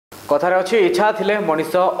कथार अच्छी इच्छा थिले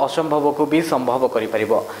मनीष असंभव को भी संभव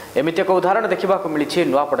करिपरिबो। एमिति एक उदाहरण देखा मिली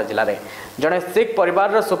नुआपड़ा जिले में जड़े सिख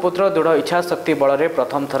परिवार सुपुत्र दृढ़ इच्छा शक्ति बल में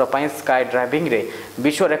प्रथम थर पर स्काई ड्राइविंग रे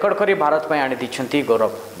विश्व रेकर्ड कर भारत में आनी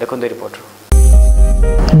गौरव। देखो रिपोर्ट।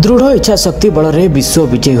 दृढ़ इच्छा शक्ति बल में विश्व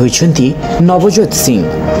विजयी होती नवजोत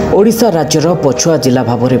सिंह ओडिशा राज्यर पछुआ जिला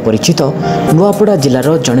भाव में परिचित नुआपड़ा जिलार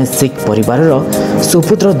जड़े सिख परिवार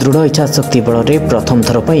सुपुत्र दृढ़ इच्छा शक्ति बल में प्रथम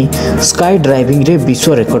थर पर स्काई ड्राइविंग रे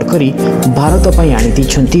विश्व रेकर्ड कर भारत में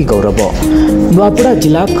आनी गौरव। नुआपड़ा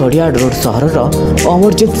जिला खड़ियाड़ रोड सहर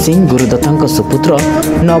अमरजीत सिंह गुरुदत्ता सुपुत्र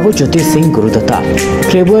नवज्योति सिंह गुरुदत्ता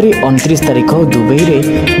फेब्रुआरी 29 तारिख दुबई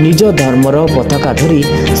में निज धर्मर पताका धरी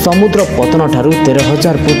समुद्र पतन ठारू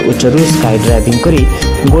 13,000 फुट उच्चरू स्काई ड्राइविंग करी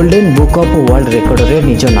golden book of world record रे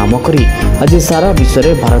निज नाम करी आज सारा विश्व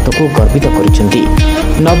में भारत को गर्वित करिसेंती।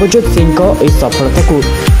 नवजोत सिंह को इस सफलता को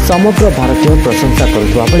समग्र भारतीय प्रशंसा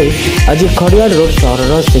करुवा बेले आज खड़ियाड़ रोड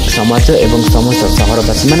सहर सिख समाज एवं समस्त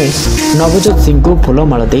सहरवासी माने नवजोत सिंह को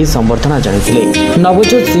फूलमाला दे संबर्धना जणाइथिले।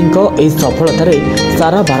 नवजोत सिंह को इस सफलता रे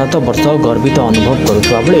सारा भारत वर्ष गर्वित अनुभव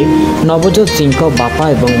करुवा बेले नवजोत सिंह को बापा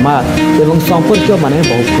एवं माँ एवं संपर्क माने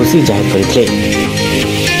बहुत खुशी जाहिर करथिले।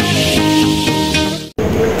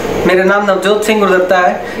 मेरा नाम नवजोत सिंह गुरुदत्ता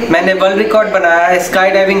है। मैंने वर्ल्ड रिकॉर्ड बनाया है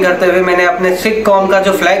स्काई डाइविंग करते हुए। मैंने अपने सिख कौम का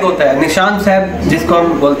जो फ्लैग होता है निशान साहब जिसको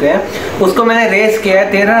हम बोलते हैं उसको मैंने रेस किया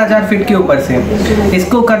है 13,000 फीट के ऊपर से।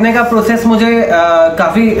 इसको करने का प्रोसेस मुझे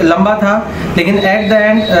काफ़ी लंबा था, लेकिन एट द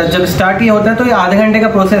एंड जब स्टार्ट ये होता है तो ये आधे घंटे का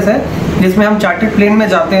प्रोसेस है जिसमें हम चार्टर्ड प्लेन में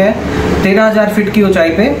जाते हैं 13,000 फीट की ऊंचाई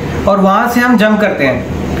पे और वहाँ से हम जंप करते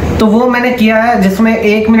हैं। तो वो मैंने किया है जिसमें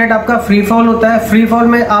 1 मिनट आपका फ्री फॉल होता है। फ्री फॉल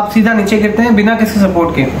में आप सीधा नीचे गिरते हैं बिना किसी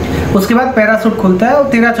सपोर्ट के। उसके बाद पैराशूट खुलता है और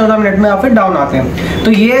 13-14 मिनट में आप फिर डाउन आते हैं।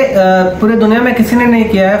 तो ये पूरे दुनिया में किसी ने नहीं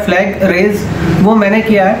किया है फ्लैग रेस, वो मैंने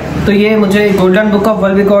किया है। तो ये मुझे golden book of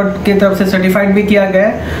world record की तरफ से सर्टिफाइड भी किया गया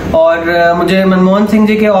है और मुझे मनमोहन सिंह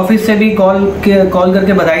जी के ऑफिस से भी कॉल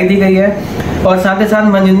करके बधाई दी गई है। और साथ ही साथ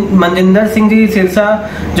मनजिंदर सिंह जी सिरसा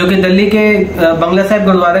जो कि दिल्ली के बंगला साहिब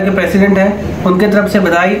गुरुद्वारा के प्रेसिडेंट हैं, उनके तरफ से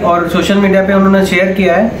बधाई और सोशल मीडिया पे उन्होंने शेयर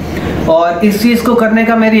किया है। और इस चीज़ को करने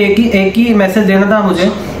का मेरी एक ही मैसेज देना था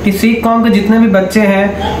मुझे कि सिख कौम के जितने भी बच्चे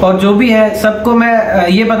हैं और जो भी है सबको मैं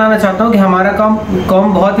ये बताना चाहता हूँ कि हमारा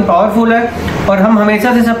कौम बहुत ही पावरफुल है और हम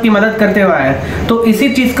हमेशा से सबकी मदद करते हुए आए हैं। तो इसी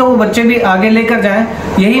चीज़ का वो बच्चे भी आगे लेकर जाएं,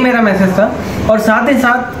 यही मेरा मैसेज था। और साथ ही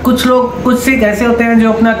साथ कुछ सिख ऐसे होते हैं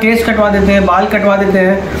जो अपना केश कटवा देते हैं, बाल कटवा देते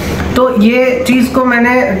हैं। तो ये चीज़ को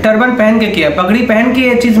मैंने टर्बन पहन के किया, पगड़ी पहन के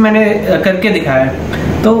ये चीज़ मैंने करके दिखाया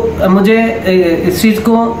है। तो मुझे इस चीज़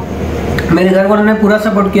को मेरे घर वालों ने पूरा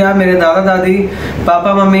सपोर्ट किया। मेरे दादा दादी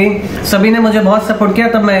पापा मम्मी सभी ने मुझे बहुत सपोर्ट किया,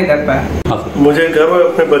 तब मैं ये कर पाया। मुझे गर्व है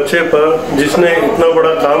अपने बच्चे पर जिसने इतना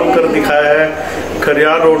बड़ा काम कर दिखाया है।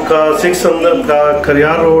 खड़ियाड़ रोड का, सिख संदर्भ का,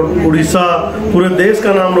 खड़ियाड़ रोड उड़ीसा पूरे देश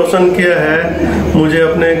का नाम रोशन किया है। मुझे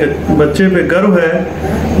अपने बच्चे पे गर्व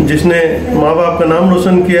है जिसने माँ बाप का नाम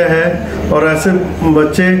रोशन किया है और ऐसे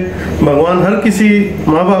बच्चे भगवान हर किसी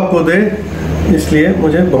माँ बाप को दे, इसलिए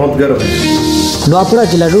मुझे बहुत गर्व है। नुआपड़ा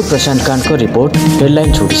जिलू प्रशांत कांड को रिपोर्ट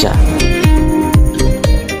हेडलाइन्स ओडिशा।